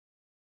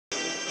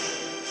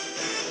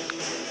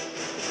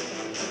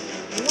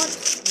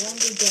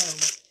ago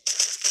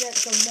that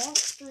the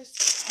monsters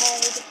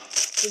called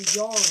the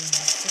Yarngs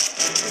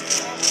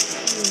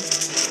attacked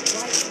humans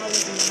right out of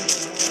the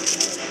underworld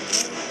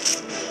and they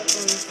came into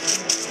Earth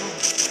in the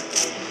past.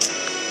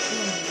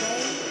 And they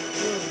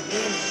were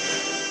winning.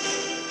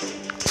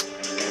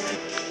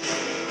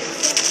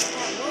 Except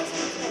that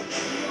wasn't until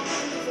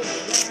Eon the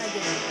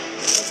Dragon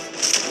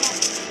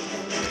attacked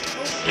them and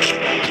hoped to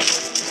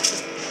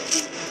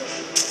defeat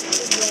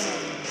the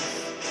Yarngs.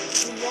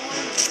 The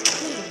Yarngs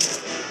king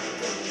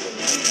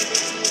knew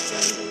that he was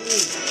going to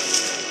lose,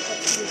 but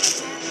he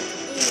attacked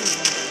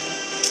anyway,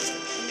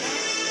 and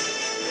that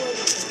was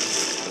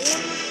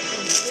end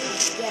in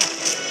his death.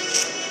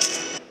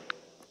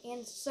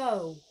 And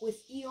so, with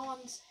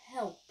Eon's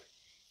help,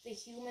 the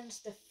humans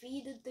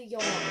defeated the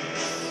Yarngs.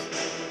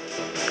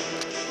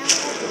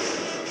 However,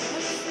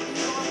 once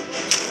Eon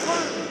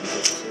returned to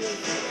the human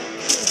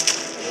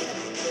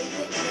king, they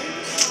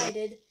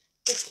decided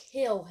to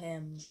kill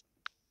him.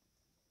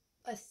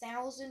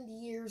 1,000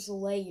 years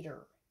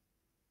later,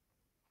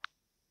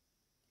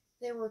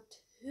 there were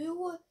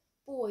two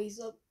boys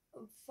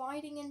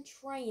fighting and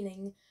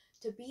training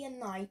to be a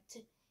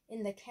knight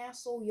in the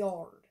castle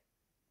yard.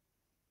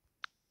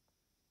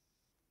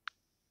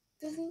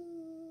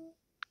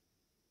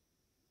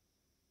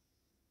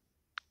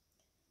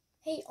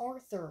 Hey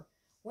Arthur,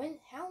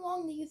 how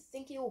long do you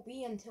think it will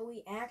be until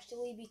we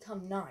actually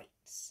become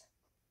knights?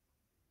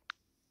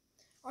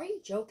 Are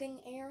you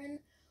joking, Aaron?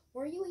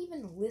 Were you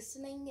even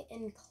listening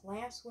in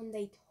class when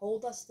they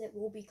told us that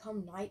we'll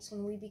become knights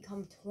when we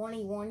become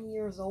 21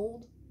 years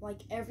old,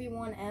 like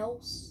everyone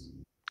else?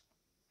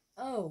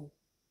 Oh,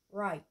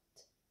 right.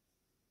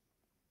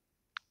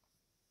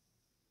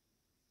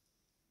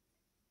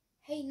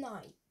 Hey,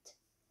 Knight,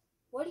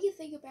 what do you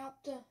think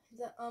about the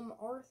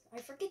I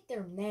forget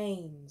their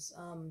names.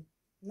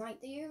 Knight,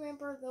 do you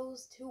remember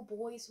those two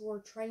boys who were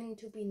training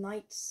to be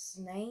knights'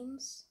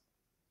 names?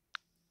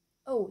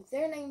 Oh,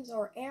 their names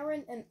are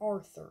Aaron and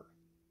Arthur.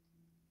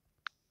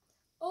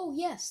 Oh,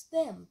 yes,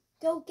 them.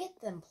 Go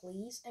get them,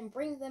 please, and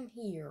bring them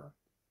here.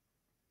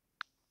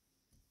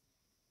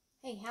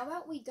 Hey, how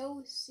about we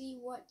go see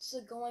what's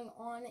going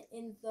on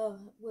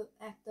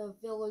at the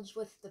village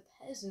with the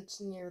peasants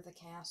near the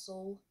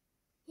castle?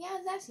 Yeah,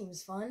 that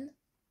seems fun.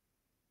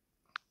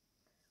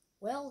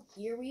 Well,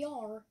 here we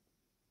are.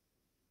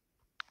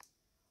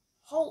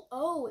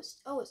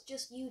 It's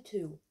just you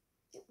two.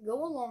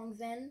 Go along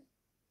then.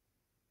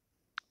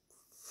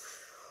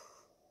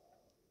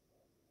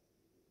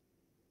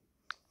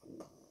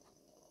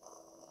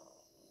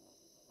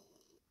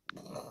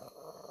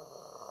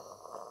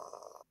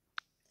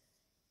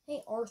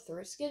 Hey Arthur,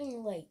 it's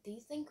getting late. Do you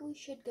think we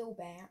should go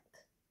back?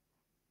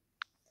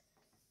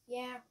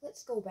 Yeah,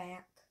 let's go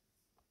back.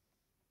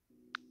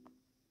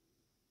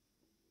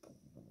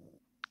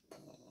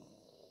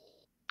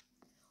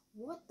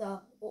 What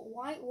the?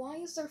 Why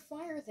is there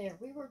fire there?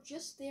 We were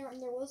just there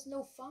and there was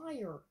no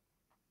fire.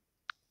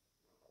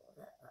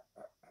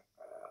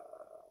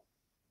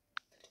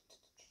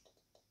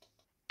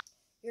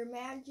 Your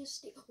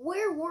Majesty,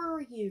 where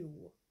were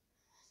you?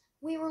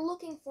 We were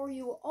looking for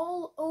you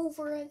all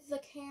over the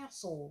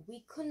castle.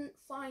 We couldn't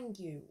find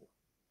you.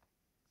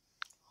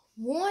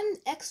 One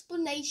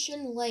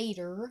explanation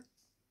later.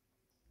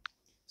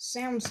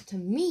 Sounds to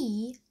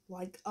me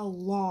like a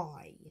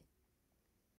lie.